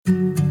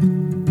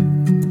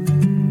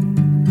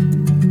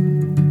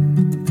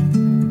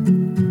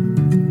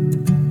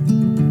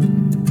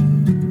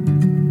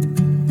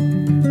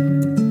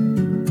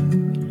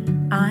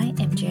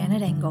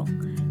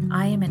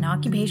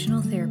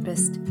occupational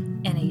therapist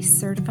and a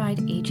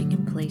certified aging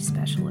in place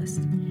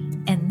specialist,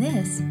 and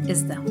this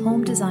is the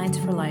Home Designs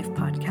for Life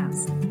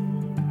podcast,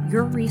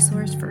 your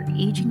resource for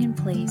aging in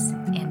place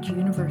and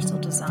universal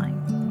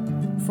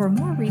design. For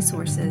more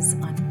resources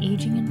on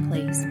aging in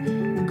place,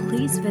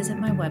 please visit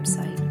my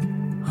website,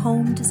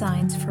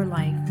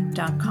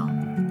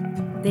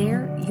 homedesignsforlife.com.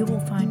 There you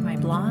will find my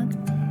blog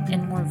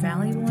and more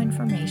valuable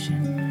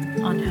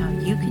information on how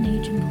you can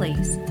age in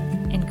place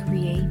and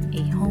create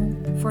a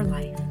home for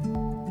life.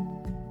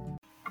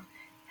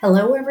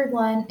 Hello,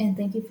 everyone, and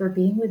thank you for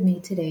being with me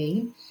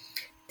today.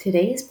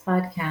 Today's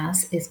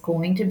podcast is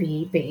going to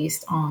be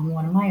based on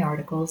one of my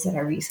articles that I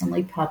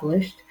recently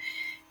published,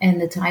 and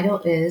the title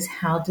is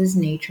How Does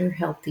Nature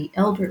Help the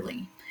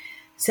Elderly?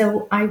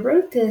 So I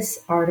wrote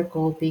this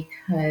article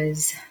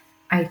because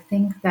I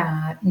think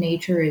that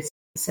nature is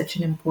such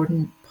an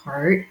important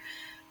part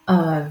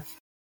of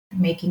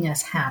making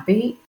us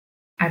happy.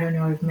 I don't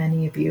know if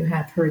many of you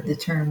have heard the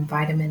term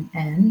vitamin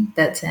N,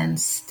 that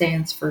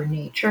stands for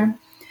nature.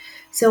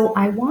 So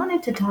I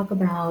wanted to talk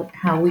about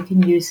how we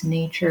can use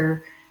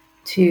nature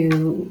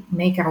to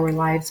make our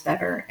lives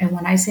better. And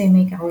when I say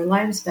make our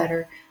lives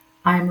better,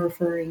 I'm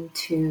referring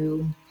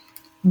to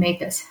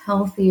make us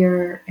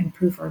healthier,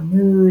 improve our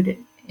mood,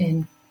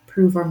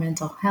 improve our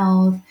mental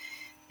health,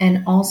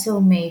 and also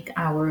make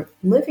our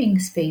living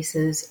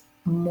spaces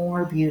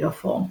more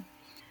beautiful.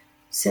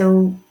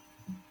 So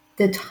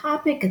the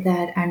topic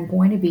that I'm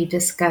going to be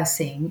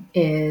discussing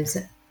is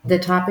the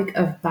topic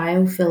of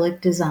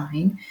biophilic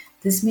design.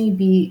 This may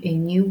be a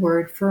new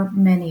word for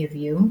many of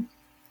you,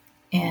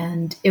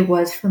 and it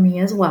was for me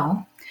as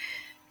well.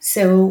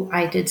 So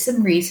I did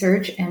some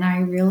research and I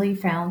really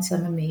found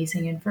some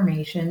amazing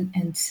information.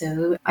 And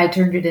so I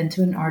turned it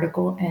into an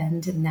article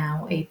and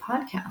now a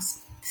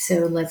podcast. So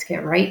let's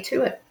get right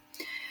to it.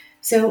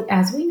 So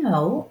as we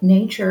know,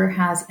 nature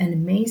has an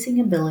amazing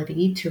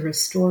ability to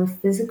restore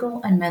physical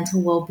and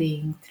mental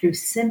well-being through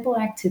simple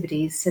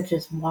activities such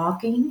as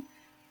walking,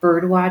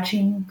 bird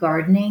watching,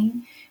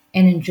 gardening,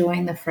 and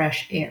enjoying the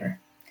fresh air.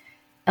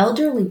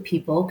 Elderly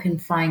people can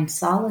find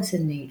solace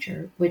in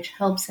nature, which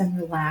helps them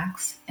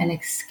relax and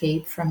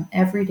escape from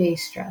everyday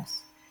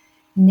stress.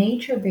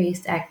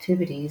 Nature-based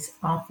activities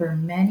offer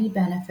many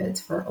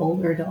benefits for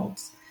older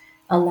adults,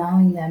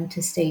 allowing them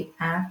to stay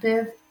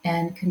active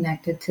and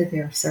connected to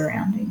their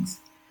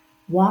surroundings.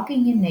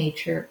 Walking in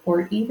nature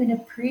or even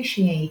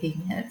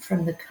appreciating it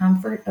from the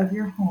comfort of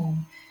your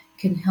home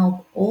can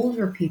help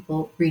older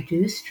people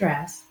reduce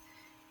stress,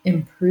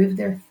 improve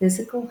their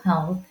physical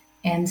health,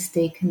 and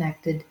stay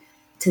connected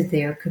to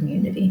their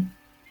community.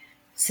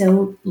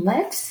 So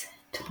let's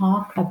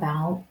talk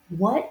about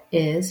what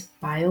is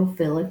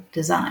biophilic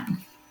design.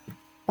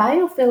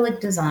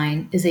 Biophilic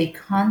design is a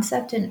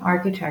concept in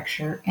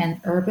architecture and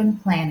urban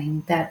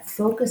planning that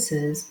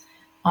focuses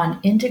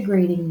on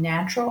integrating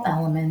natural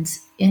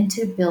elements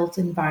into built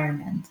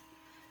environment.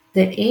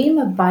 The aim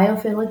of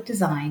biophilic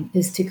design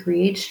is to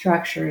create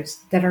structures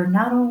that are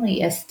not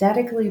only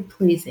aesthetically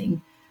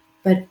pleasing,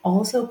 but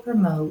also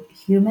promote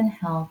human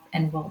health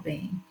and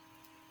well-being.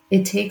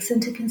 It takes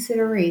into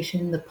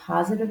consideration the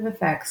positive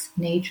effects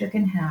nature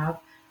can have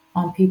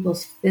on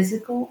people's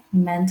physical,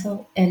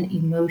 mental, and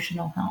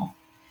emotional health,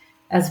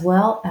 as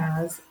well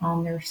as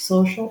on their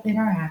social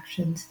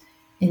interactions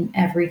in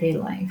everyday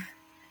life.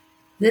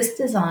 This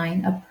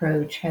design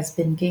approach has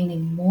been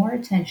gaining more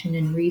attention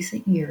in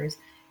recent years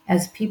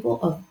as people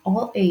of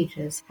all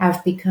ages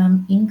have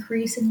become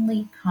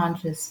increasingly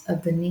conscious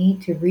of the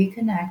need to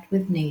reconnect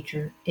with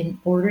nature in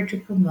order to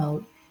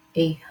promote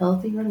a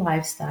healthier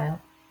lifestyle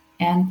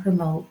and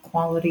promote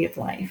quality of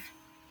life.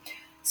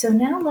 So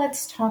now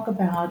let's talk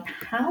about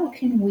how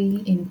can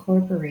we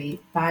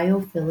incorporate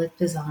biophilic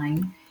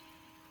design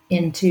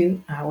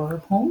into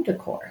our home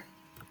decor.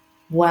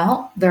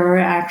 Well, there are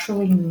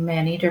actually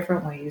many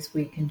different ways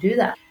we can do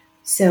that.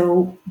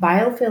 So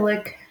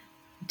biophilic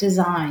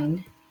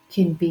design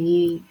can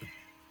be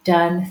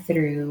done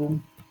through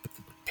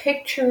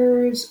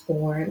pictures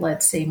or,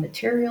 let's say,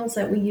 materials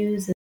that we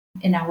use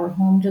in our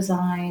home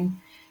design,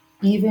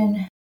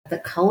 even the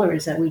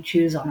colors that we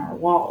choose on our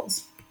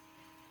walls.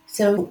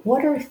 So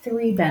what are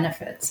 3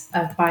 benefits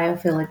of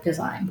biophilic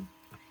design?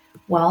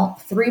 Well,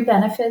 3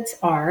 benefits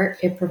are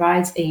it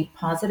provides a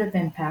positive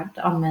impact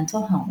on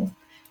mental health.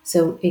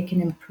 So it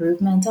can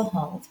improve mental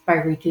health by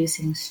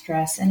reducing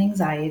stress and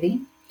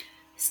anxiety.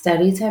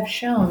 Studies have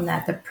shown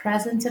that the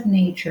presence of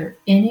nature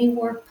in a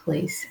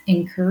workplace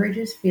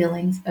encourages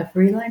feelings of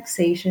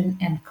relaxation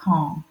and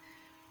calm,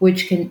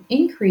 which can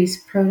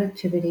increase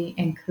productivity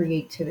and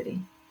creativity.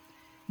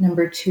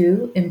 Number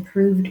 2,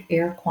 improved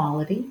air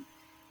quality.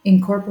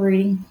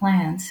 Incorporating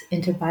plants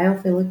into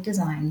biophilic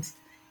designs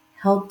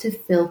help to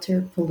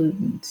filter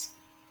pollutants,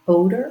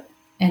 odor,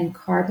 and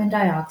carbon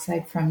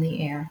dioxide from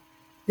the air.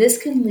 This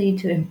can lead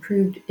to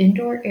improved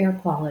indoor air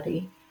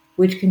quality,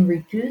 which can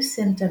reduce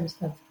symptoms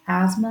of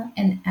asthma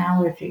and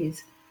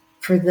allergies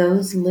for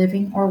those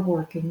living or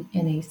working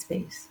in a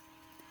space.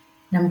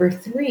 Number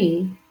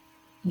 3,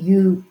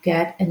 you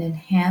get an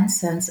enhanced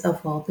sense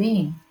of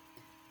well-being.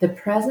 The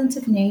presence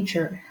of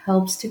nature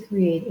helps to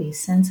create a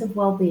sense of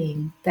well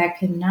being that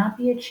cannot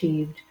be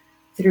achieved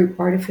through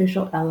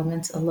artificial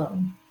elements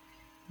alone.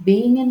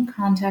 Being in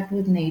contact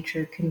with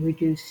nature can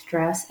reduce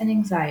stress and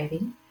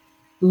anxiety,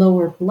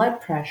 lower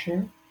blood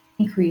pressure,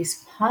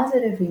 increase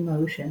positive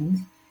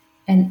emotions,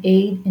 and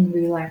aid in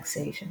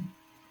relaxation.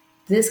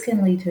 This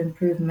can lead to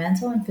improved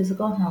mental and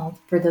physical health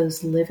for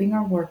those living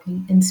or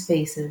working in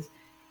spaces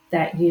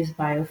that use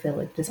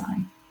biophilic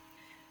design.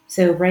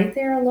 So, right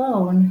there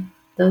alone,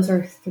 those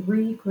are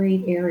three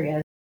great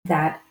areas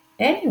that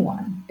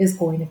anyone is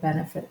going to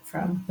benefit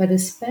from, but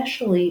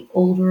especially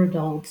older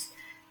adults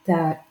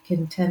that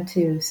can tend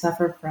to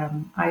suffer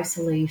from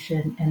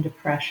isolation and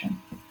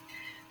depression.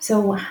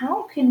 So,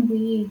 how can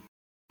we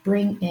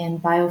bring in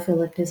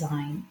biophilic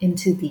design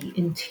into the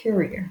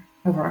interior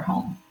of our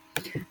home?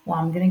 Well,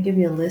 I'm going to give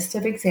you a list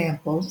of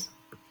examples.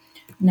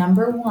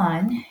 Number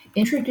one,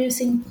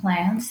 introducing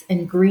plants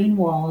and green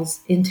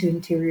walls into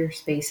interior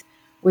space,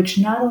 which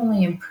not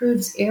only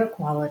improves air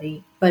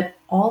quality, but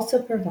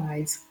also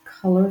provides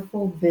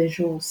colorful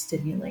visual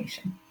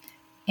stimulation,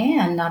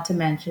 and not to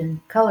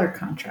mention color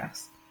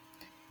contrast.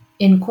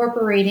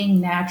 Incorporating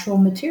natural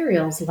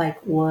materials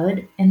like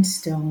wood and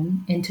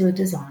stone into a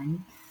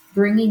design,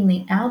 bringing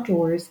the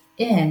outdoors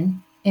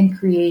in and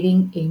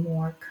creating a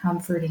more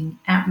comforting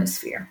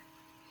atmosphere.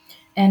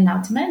 And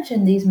not to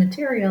mention, these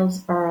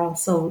materials are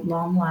also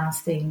long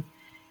lasting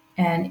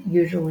and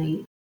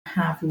usually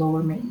have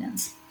lower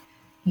maintenance.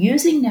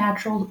 Using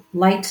natural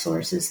light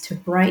sources to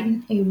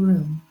brighten a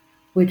room,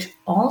 which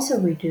also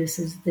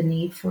reduces the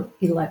need for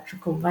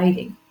electrical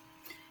lighting.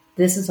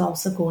 This is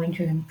also going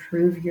to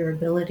improve your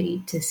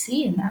ability to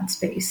see in that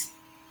space.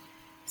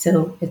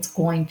 So it's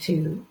going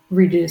to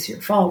reduce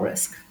your fall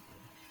risk.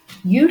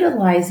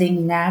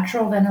 Utilizing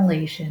natural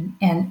ventilation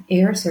and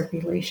air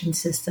circulation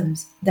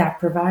systems that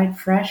provide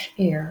fresh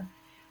air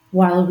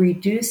while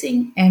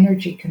reducing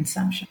energy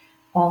consumption.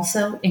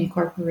 Also,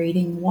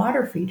 incorporating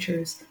water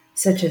features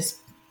such as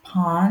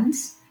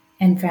ponds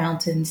and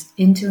fountains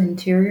into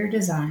interior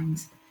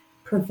designs,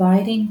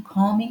 providing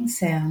calming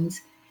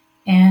sounds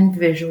and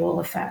visual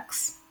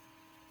effects.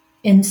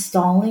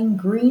 Installing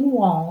green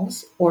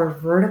walls or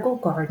vertical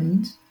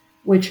gardens,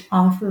 which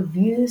offer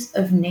views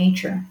of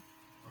nature,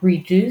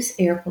 reduce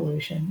air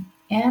pollution,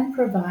 and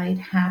provide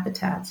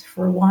habitats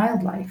for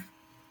wildlife.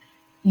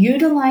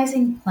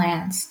 Utilizing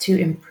plants to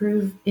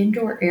improve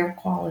indoor air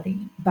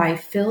quality by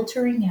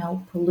filtering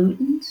out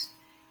pollutants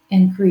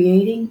and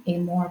creating a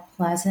more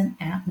pleasant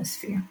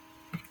atmosphere.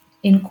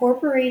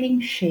 Incorporating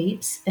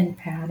shapes and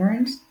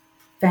patterns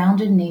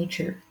found in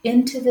nature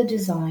into the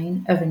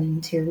design of an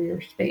interior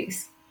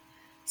space,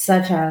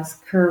 such as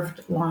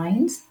curved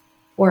lines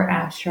or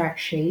abstract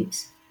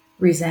shapes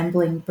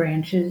resembling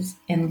branches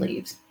and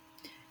leaves.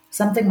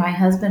 Something my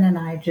husband and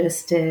I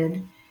just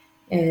did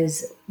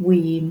is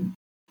we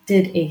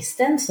did a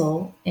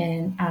stencil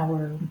in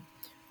our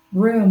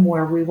room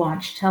where we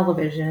watch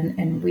television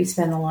and we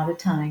spend a lot of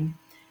time.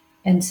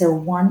 And so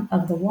one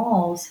of the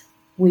walls,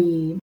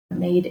 we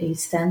made a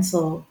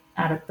stencil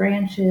out of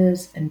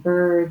branches and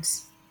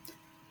birds.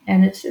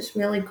 And it's just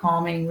really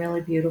calming,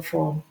 really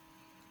beautiful.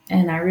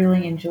 And I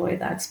really enjoy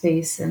that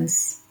space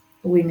since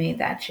we made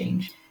that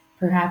change.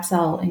 Perhaps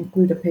I'll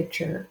include a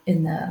picture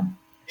in the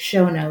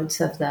show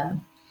notes of the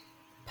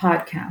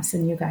podcast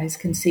and you guys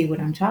can see what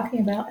I'm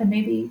talking about. And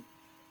maybe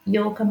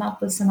you'll come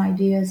up with some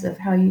ideas of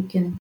how you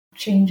can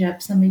change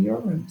up some of your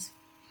rooms.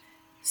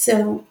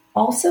 So,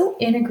 also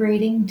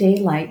integrating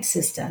daylight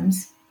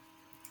systems,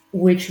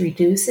 which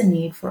reduce the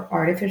need for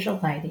artificial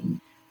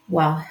lighting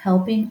while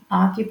helping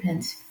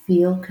occupants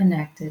feel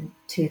connected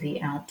to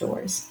the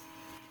outdoors.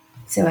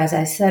 So, as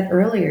I said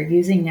earlier,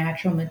 using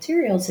natural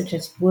materials such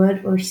as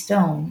wood or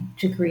stone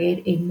to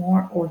create a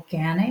more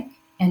organic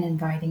and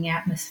inviting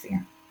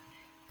atmosphere.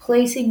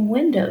 Placing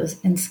windows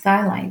and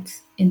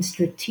skylights in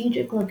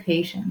strategic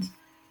locations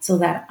so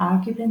that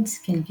occupants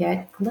can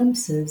get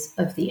glimpses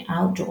of the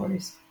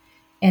outdoors,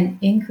 and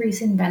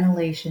increasing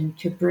ventilation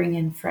to bring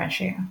in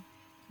fresh air.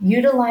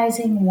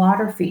 Utilizing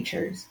water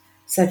features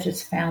such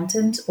as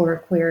fountains or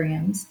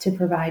aquariums to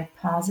provide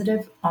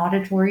positive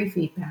auditory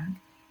feedback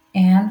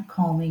and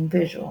calming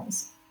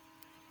visuals.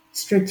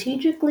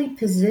 Strategically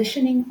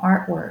positioning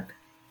artwork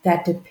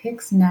that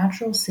depicts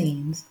natural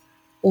scenes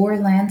or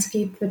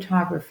landscape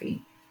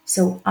photography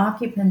so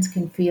occupants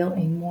can feel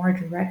a more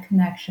direct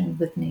connection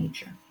with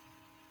nature.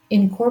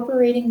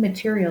 Incorporating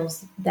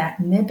materials that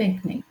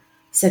mimic nature,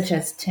 such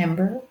as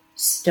timber,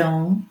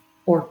 stone,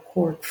 or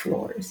cork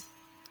floors.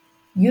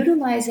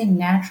 Utilizing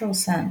natural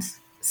scents,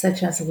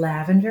 such as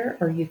lavender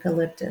or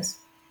eucalyptus,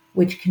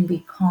 which can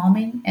be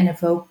calming and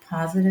evoke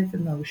positive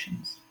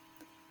emotions.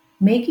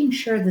 Making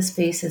sure the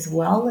space is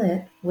well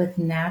lit with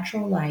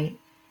natural light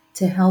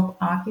to help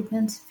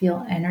occupants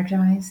feel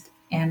energized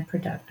and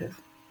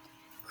productive.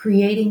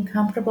 Creating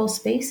comfortable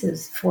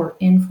spaces for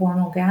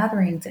informal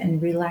gatherings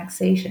and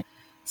relaxation,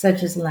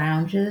 such as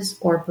lounges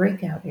or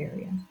breakout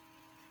areas.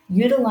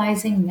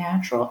 Utilizing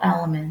natural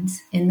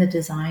elements in the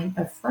design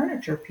of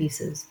furniture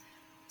pieces,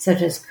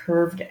 such as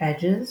curved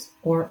edges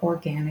or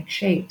organic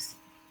shapes.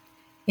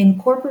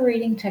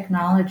 Incorporating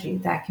technology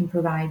that can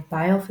provide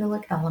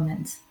biophilic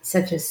elements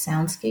such as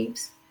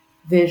soundscapes,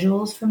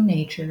 visuals from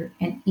nature,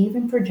 and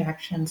even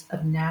projections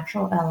of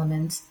natural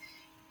elements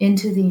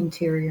into the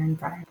interior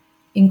environment.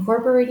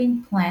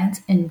 Incorporating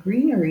plants and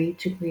greenery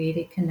to create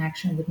a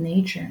connection with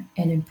nature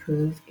and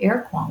improve air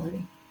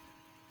quality.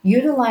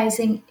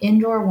 Utilizing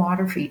indoor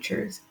water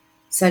features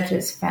such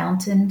as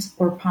fountains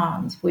or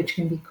ponds, which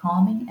can be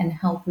calming and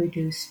help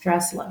reduce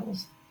stress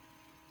levels.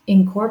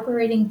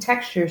 Incorporating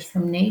textures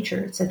from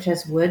nature, such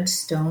as wood,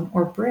 stone,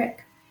 or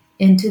brick,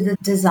 into the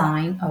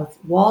design of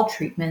wall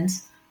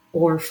treatments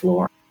or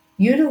floor.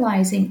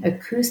 Utilizing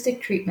acoustic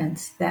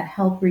treatments that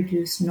help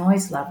reduce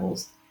noise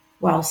levels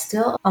while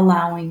still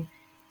allowing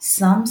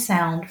some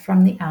sound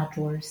from the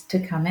outdoors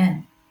to come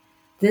in.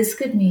 This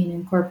could mean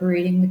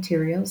incorporating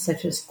materials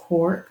such as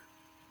cork,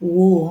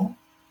 wool,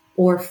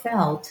 or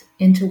felt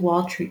into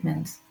wall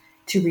treatments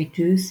to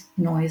reduce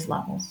noise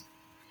levels.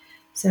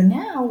 So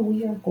now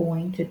we are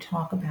going to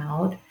talk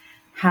about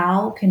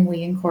how can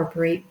we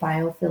incorporate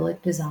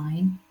biophilic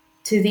design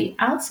to the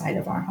outside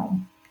of our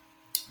home.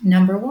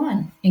 Number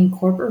one,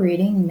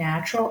 incorporating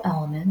natural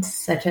elements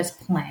such as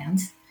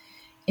plants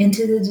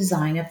into the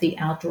design of the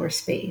outdoor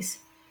space.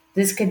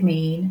 This could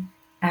mean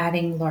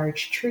adding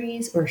large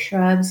trees or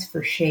shrubs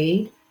for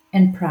shade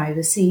and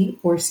privacy,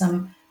 or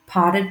some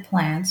potted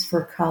plants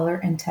for color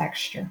and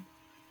texture.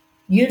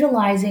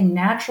 Utilizing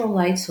natural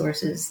light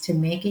sources to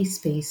make a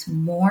space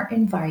more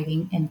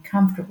inviting and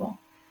comfortable.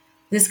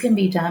 This can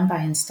be done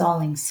by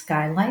installing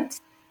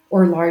skylights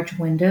or large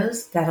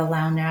windows that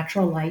allow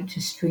natural light to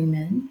stream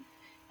in,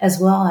 as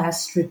well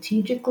as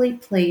strategically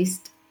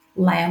placed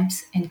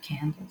lamps and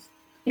candles.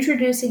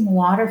 Introducing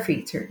water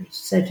features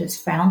such as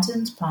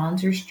fountains,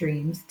 ponds, or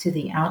streams to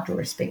the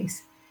outdoor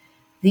space.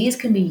 These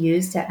can be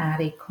used to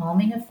add a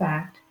calming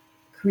effect,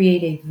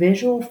 create a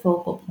visual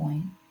focal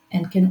point,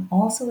 and can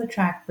also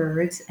attract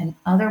birds and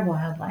other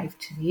wildlife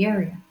to the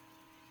area.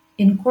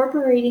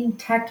 Incorporating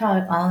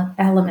tactile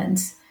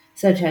elements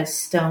such as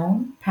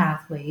stone,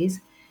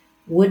 pathways,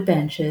 wood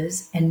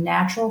benches, and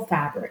natural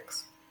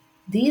fabrics.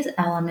 These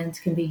elements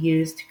can be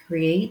used to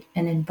create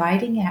an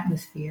inviting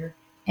atmosphere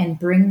and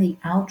bring the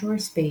outdoor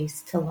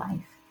space to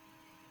life.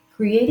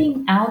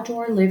 Creating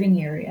outdoor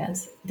living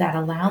areas that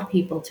allow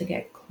people to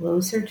get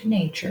closer to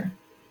nature.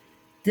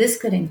 This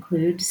could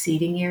include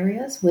seating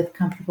areas with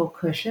comfortable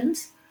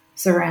cushions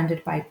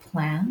surrounded by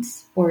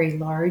plants, or a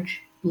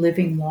large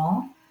living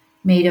wall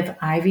made of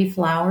ivy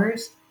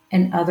flowers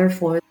and other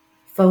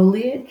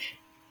foliage.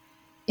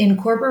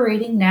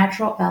 Incorporating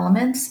natural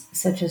elements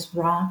such as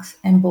rocks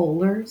and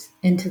boulders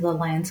into the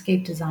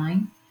landscape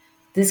design.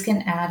 This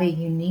can add a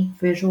unique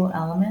visual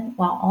element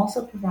while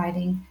also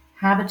providing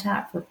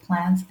habitat for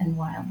plants and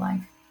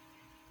wildlife.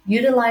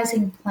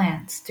 Utilizing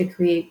plants to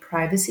create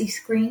privacy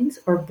screens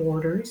or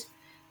borders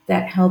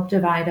that help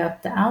divide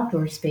up the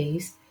outdoor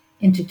space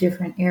into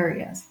different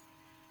areas.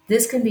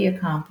 This can be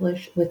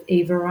accomplished with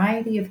a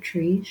variety of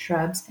trees,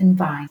 shrubs, and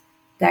vines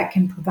that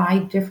can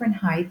provide different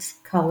heights,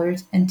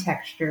 colors, and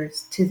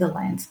textures to the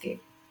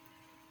landscape.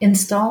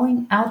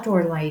 Installing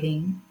outdoor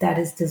lighting that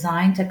is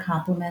designed to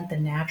complement the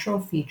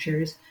natural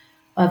features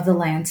of the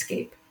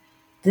landscape.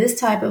 This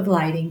type of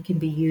lighting can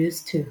be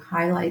used to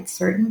highlight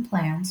certain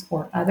plants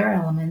or other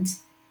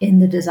elements in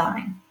the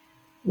design,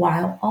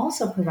 while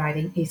also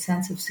providing a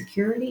sense of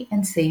security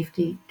and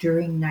safety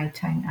during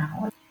nighttime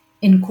hours.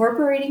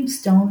 Incorporating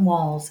stone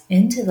walls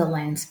into the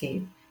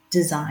landscape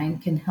design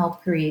can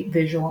help create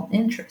visual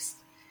interest,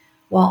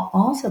 while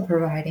also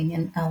providing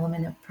an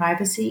element of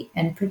privacy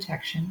and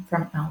protection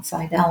from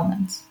outside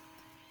elements.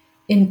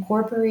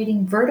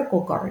 Incorporating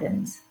vertical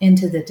gardens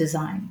into the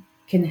design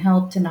can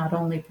help to not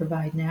only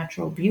provide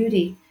natural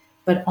beauty,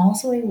 but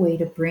also a way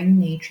to bring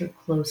nature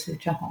closer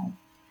to home.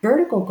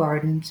 Vertical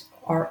gardens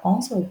are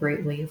also a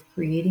great way of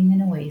creating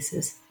an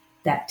oasis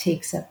that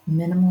takes up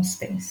minimal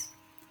space.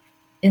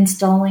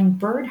 Installing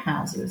bird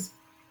houses,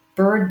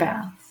 bird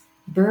baths,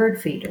 bird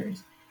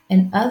feeders,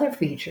 and other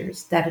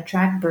features that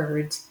attract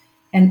birds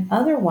and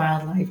other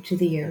wildlife to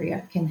the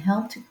area can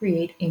help to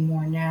create a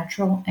more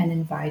natural and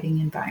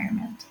inviting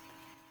environment.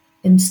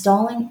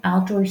 Installing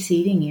outdoor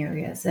seating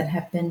areas that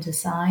have been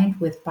designed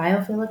with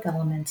biophilic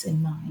elements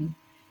in mind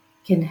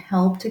can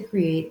help to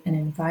create an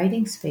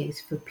inviting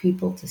space for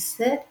people to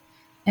sit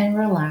and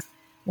relax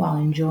while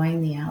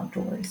enjoying the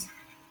outdoors.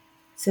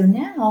 So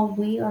now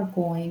we are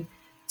going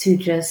to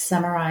just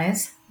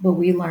summarize what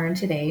we learned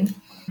today.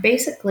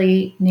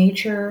 Basically,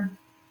 nature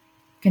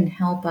can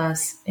help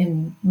us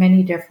in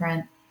many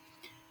different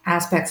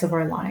aspects of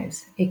our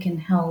lives. It can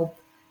help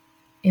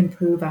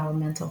improve our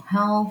mental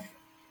health.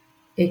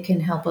 It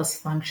can help us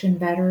function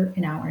better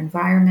in our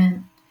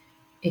environment.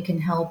 It can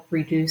help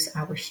reduce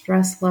our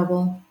stress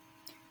level.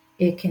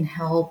 It can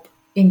help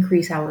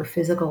increase our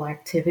physical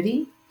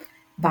activity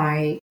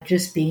by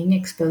just being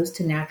exposed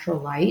to natural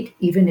light.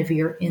 Even if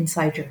you're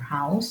inside your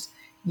house,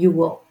 you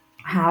will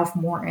have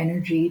more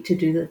energy to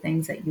do the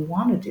things that you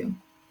want to do.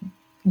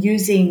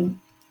 Using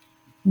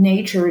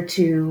nature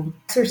to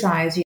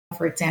exercise,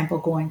 for example,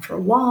 going for a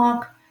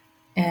walk,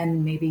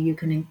 and maybe you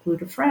can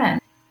include a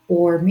friend.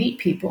 or meet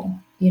people,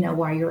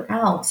 while you're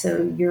out.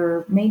 So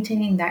you're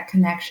maintaining that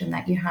connection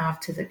that you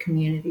have to the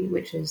community,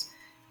 which is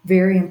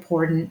very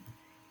important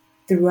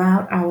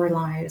throughout our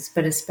lives,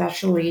 but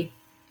especially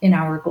in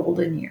our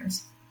golden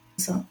years.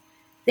 So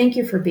thank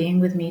you for being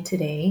with me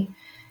today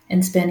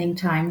and spending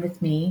time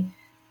with me.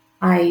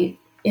 I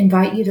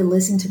invite you to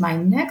listen to my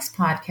next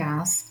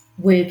podcast,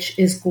 which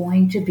is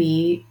going to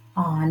be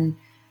on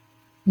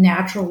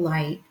natural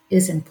light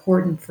is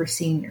important for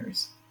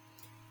seniors.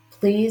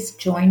 Please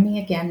join me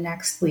again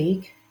next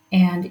week.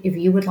 And if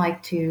you would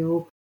like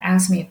to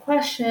ask me a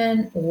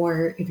question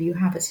or if you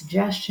have a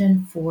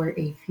suggestion for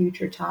a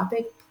future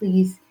topic,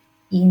 please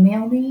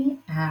email me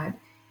at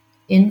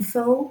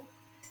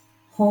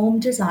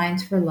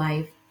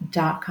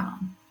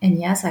info@homedesignsforlife.com. And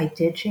yes, I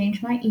did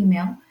change my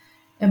email.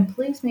 And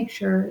please make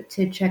sure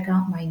to check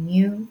out my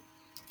new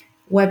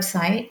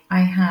website.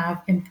 I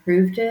have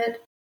improved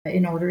it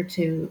in order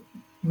to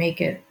make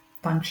it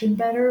function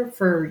better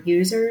for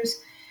users.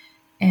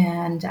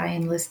 And I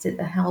enlisted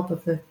the help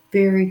of a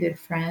very good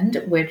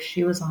friend, which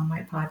she was on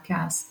my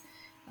podcast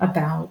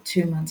about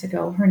 2 months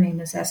ago. Her name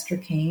is Esther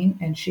Kane,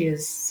 and she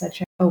is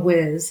such a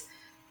whiz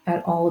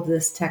at all of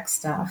this tech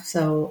stuff.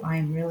 So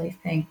I'm really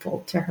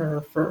thankful to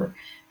her for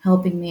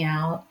helping me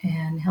out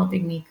and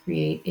helping me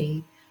create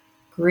a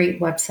great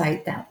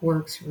website that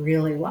works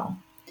really well.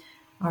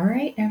 All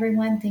right,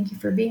 everyone, thank you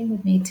for being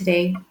with me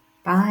today.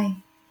 Bye.